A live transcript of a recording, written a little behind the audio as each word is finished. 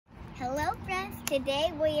Hello friends,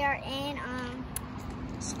 today we are in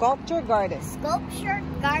Sculpture Garden. Sculpture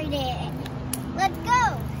Garden. Let's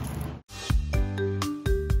go!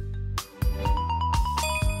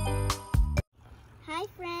 Hi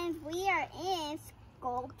friends, we are in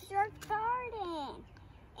Sculpture Garden.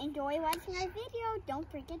 Enjoy watching our video.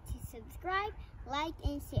 Don't forget to subscribe, like,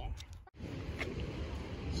 and share.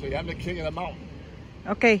 So I'm the king of the mountain.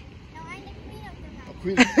 Okay. No, I'm the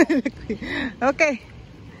queen of the mountain. Queen. Okay.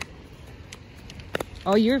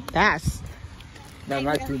 Oh, you're fast. Not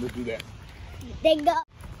my turn to do that. They go.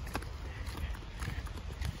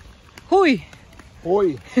 Huy!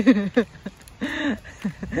 Hoy.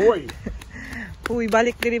 Hoy. Huy,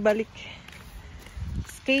 balik diri, balik.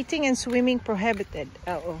 Skating and swimming prohibited.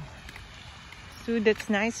 Oh. So that's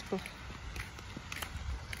nice po.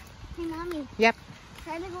 Hey, Mommy. Yep.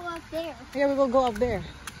 Try to go up there. Yeah, we will go up there.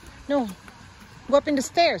 No. Go up in the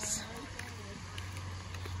stairs.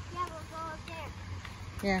 Yeah, we'll go up there.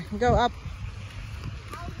 Yeah, go up.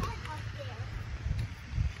 I'll run up there.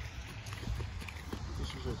 This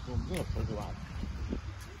is a pretty lot.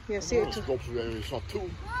 Yeah, see it. Sculpture area, saw two.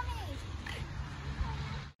 Mommy!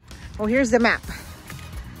 Oh, here's the map.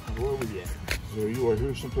 Where are we at? So you are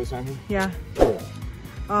here someplace on here? Yeah.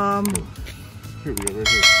 Oh. Here we are, right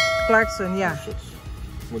here. Clarkson, yeah.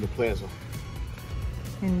 With the plaza.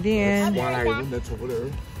 And That's then, one island, that's over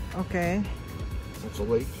there. okay. That's a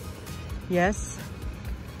lake. Yes.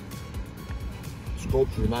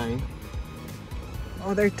 Sculpture 9.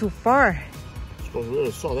 Oh, they're too far. Sculpture,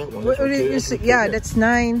 I saw that one. What, yeah, that's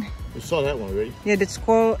 9. We saw that one already. Yeah, that's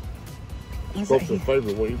called. Sculpture 5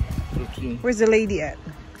 away. 13. Where's the lady at?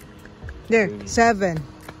 There, 7.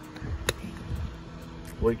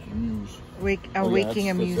 Waking Muse. Waking that's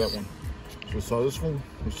Amuse. that one. So we saw this one.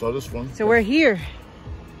 We saw this one. So we're here.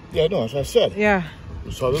 Yeah, no, as I said. Yeah.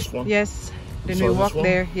 We saw this one. Yes. Then Saw we this walk one?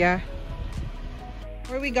 there. Yeah.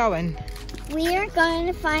 Where are we going? We are going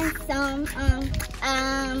to find some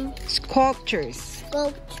Sculptures.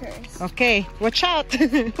 sculptures. Okay. Watch out.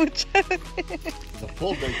 Watch out. There's a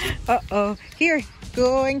pole back there. Uh-oh. Here.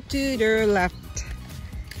 Going to the left.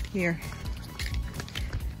 Here.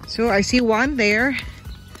 So I see one there.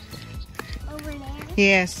 Over there.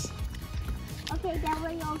 Yes. Okay, then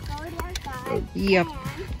we'll go there, guys. Yep.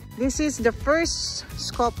 This is the first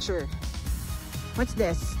sculpture. What's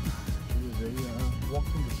this? There's a walk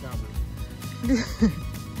from the shower.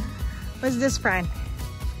 What's this, Fran?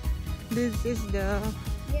 This is the...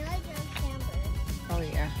 Village of Chambers. Oh,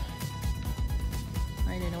 yeah.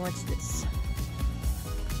 I don't know what's this.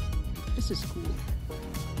 This is cool.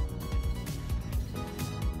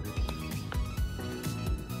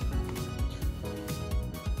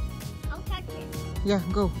 I'll touch it. Yeah,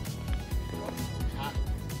 go.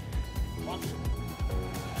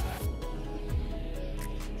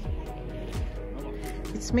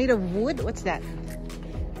 It's made of wood? What's that? This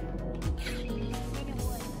thing is made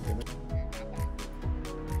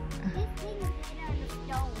out of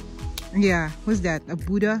stone. Yeah, what's that? A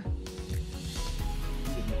Buddha?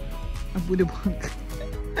 A Buddha monk.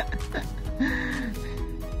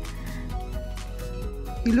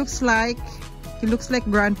 He looks like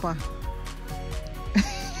grandpa.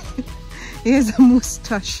 He has a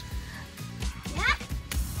mustache. Yeah?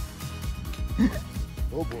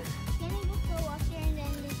 Oh boy. Can I just go up there and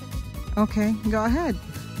then there's a... Okay, go ahead.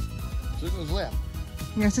 Sit in his lap.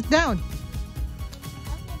 Yeah, sit down.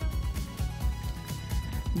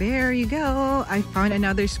 There you go. I found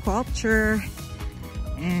another sculpture.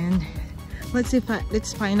 And let's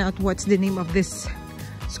find out what's the name of this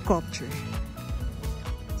sculpture.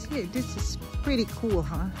 See, this is pretty cool,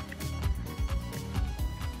 huh?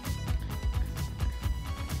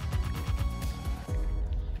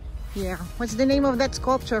 Yeah, what's the name of that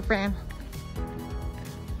sculpture, Fran?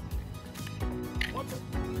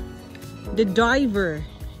 The diver.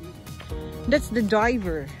 That's the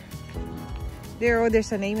diver. There, oh,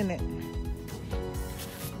 there's a name in it.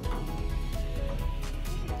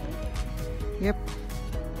 Yep.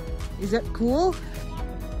 Is that cool?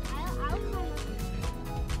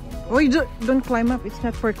 Oh, you don't climb up. It's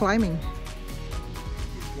not for climbing.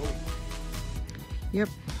 Yep.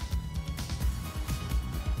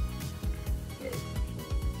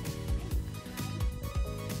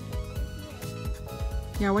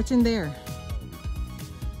 Yeah, what's in there?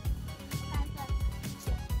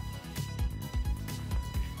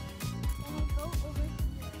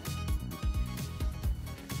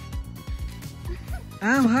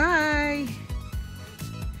 Oh, hi!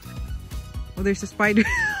 Oh, there's a spider.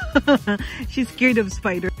 She's scared of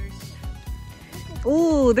spiders.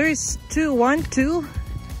 Oh, there's two. 1, 2.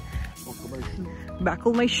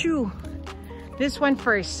 Buckle my shoe. This one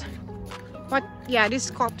first. What? Yeah, this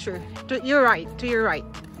sculpture. To your right. To your right.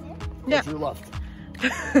 Yeah. To your left.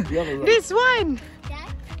 The other right. This one.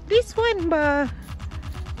 That? This one, ba?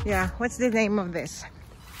 Yeah. What's the name of this?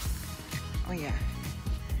 Oh yeah.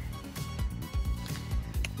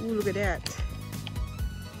 Ooh, look at that.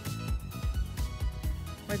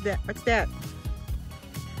 What's that? What's that?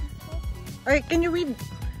 Alright, can you read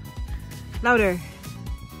louder?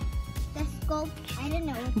 The sculpture. I don't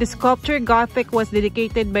know. The sculpture Gothic was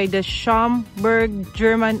dedicated by the Schaumburg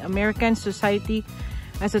German-American Society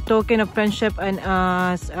as a token of friendship and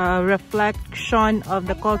as a reflection of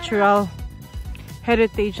the cultural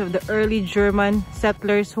heritage of the early German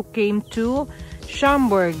settlers who came to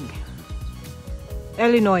Schaumburg,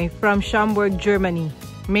 Illinois from Schaumburg, Germany,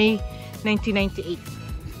 May 1998.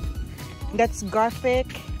 That's Gothic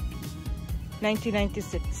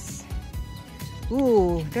 1996.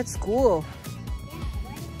 Ooh, that's cool.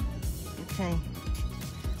 Okay.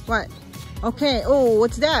 What? Okay. Oh,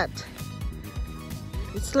 what's that?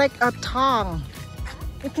 It's like a tongue.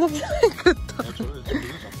 It looks like a tongue. That's what it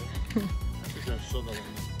is. I think I saw that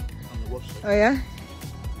on the website. Oh yeah?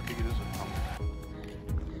 I think it is a tongue.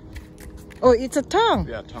 Oh, it's a tongue.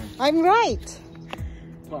 Yeah, tongue. I'm right.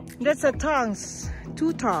 Tongue. That's a tongues.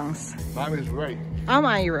 Two tongues. Mine is right. Am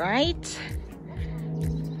I right?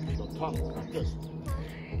 So tongue, like this.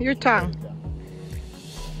 Your tongue.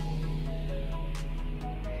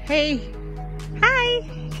 Hey. Hi.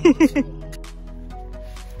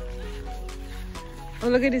 Oh,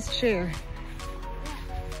 look at this chair.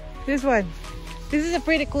 This one. This is a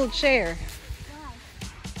pretty cool chair.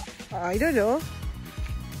 I don't know.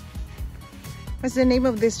 What's the name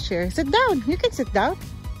of this chair? Sit down. You can sit down.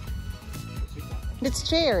 It's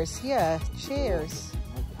chairs. Yeah, chairs.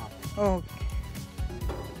 Oh.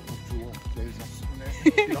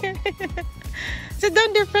 Sit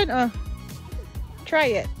down there, friend. Oh. Try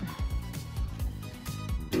it.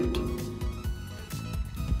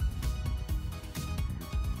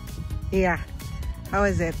 Yeah. How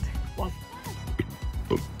is it? What?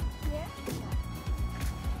 It's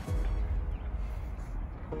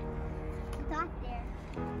hot there.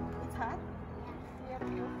 It's hot? What is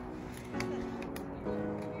that?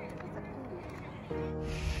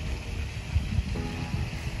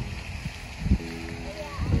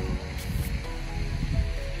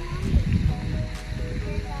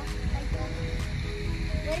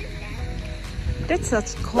 That's a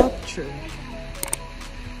sculpture.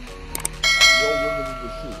 The old woman in the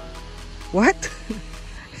shoe. What?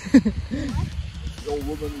 The old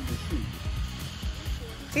woman in the shoe.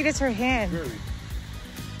 See, that's her hand. Very.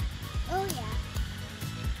 Oh yeah.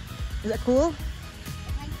 Is that cool?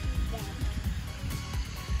 Like she's dead.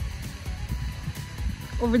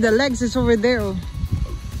 Over the legs is over there. Oh.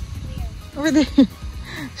 Weird. Over there. I'll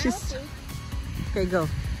She's see. okay. Go.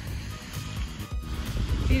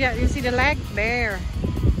 See that? You see the leg there?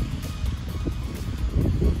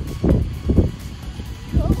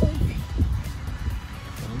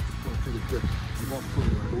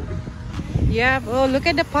 Yep. Oh, look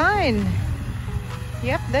at the pine.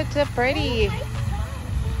 Yep, that's a pretty.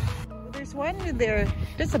 There's one there.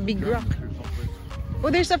 That's a big rock. Oh,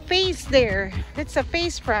 there's a face there. That's a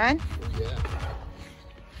face, Fran. Yeah.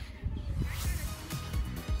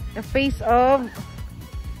 The face of.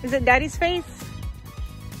 Is it Daddy's face?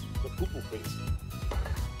 The poo-poo face.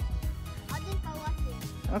 I'll just go up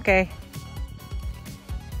here. Okay.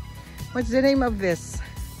 What's the name of this?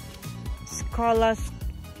 Scala's.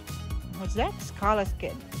 What's that? Scala's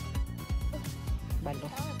kid. Balo.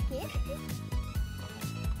 Oh, kid.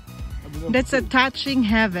 That's a touching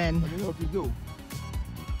heaven. Let me know if you do.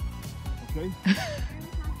 Okay?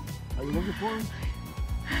 Are you looking for him?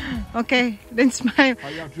 Okay, then smile. How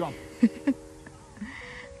you jump?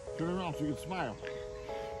 Turn around so you can smile.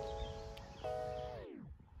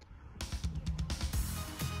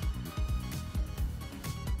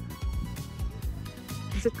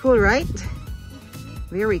 Is it cool, right?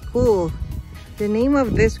 Very cool. The name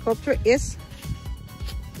of this sculpture is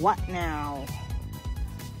what now?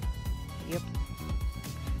 Yep.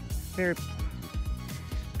 Very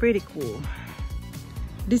pretty cool.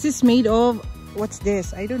 This is made of, what's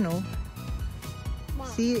this? I don't know.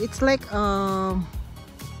 See, it's like what,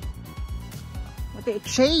 a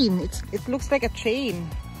chain. It looks like a chain.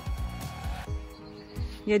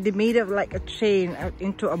 Yeah, they made it like a chain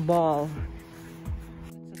into a ball.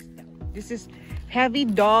 This is heavy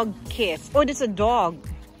dog kiss. Oh, this is a dog.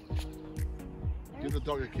 Give the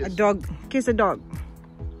dog a kiss. A dog. Kiss a dog.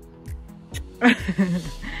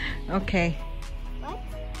 Okay. What?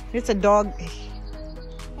 It's a dog.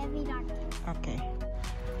 Heavy dog. Okay.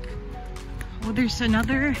 Oh, there's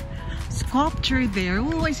another sculpture there.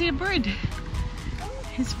 Oh, I see a bird.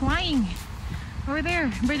 He's flying over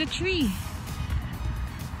there by the tree.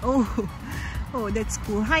 Oh, oh, that's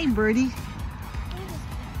cool. Hi, birdie.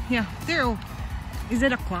 Yeah, there. Oh, is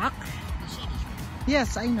it a clock?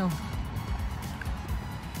 Yes, I know.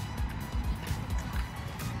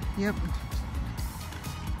 Yep.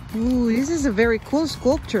 Ooh, this is a very cool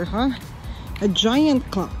sculpture, huh? A giant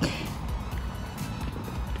clock.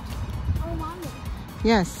 Oh, Mommy.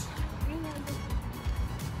 Yes. I know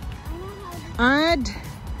how to. Add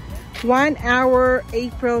 1 hour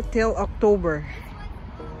April till October.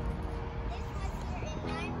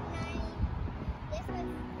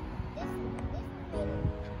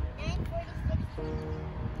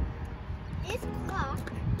 This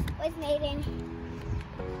clock was made in.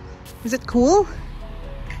 Is it cool?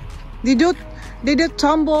 They do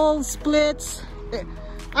tumble, splits,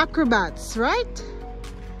 acrobats, right?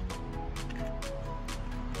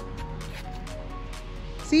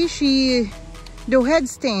 See, the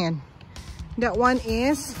headstand. That one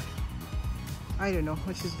is, I don't know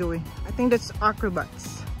what she's doing. I think that's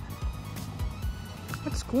acrobats.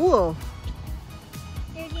 That's cool.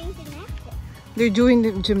 They're doing gymnastics. They're doing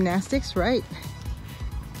the gymnastics, right?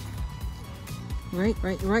 Right.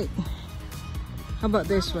 How about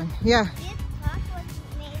this one? Yeah. This clock was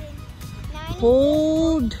made in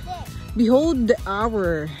 1946. Behold the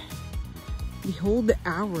hour. Behold the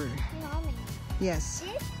hour. Mommy, Yes.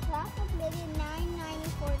 this clock was made in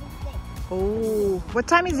 1946. Oh, what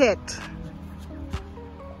time is it?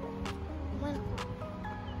 1 o'clock.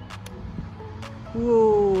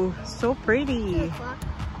 Whoa, so 2 pretty. o'clock.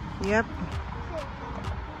 Yep. 2 o'clock.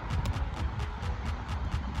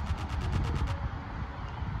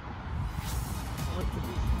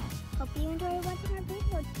 Hope you enjoyed watching our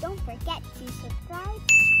video. Don't forget to subscribe,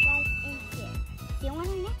 like, and share. See you on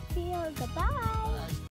our next video. Goodbye.